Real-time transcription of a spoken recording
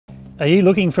Are you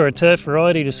looking for a turf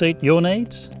variety to suit your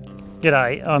needs?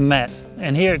 G'day, I'm Matt,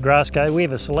 and here at Grassco we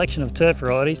have a selection of turf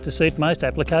varieties to suit most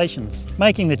applications,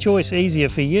 making the choice easier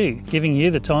for you, giving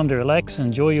you the time to relax and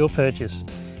enjoy your purchase.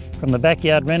 From the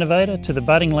backyard renovator to the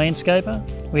budding landscaper,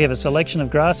 we have a selection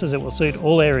of grasses that will suit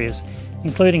all areas,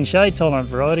 including shade-tolerant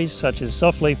varieties such as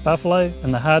softleaf buffalo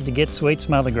and the hard-to-get sweet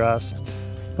smothergrass.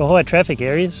 For high traffic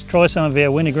areas, try some of our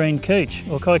wintergreen couch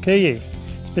or kikuyu,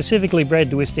 specifically bred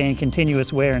to withstand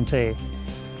continuous wear and tear.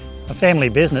 A family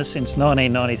business since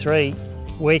 1993,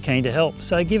 we're keen to help,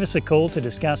 so give us a call to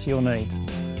discuss your needs.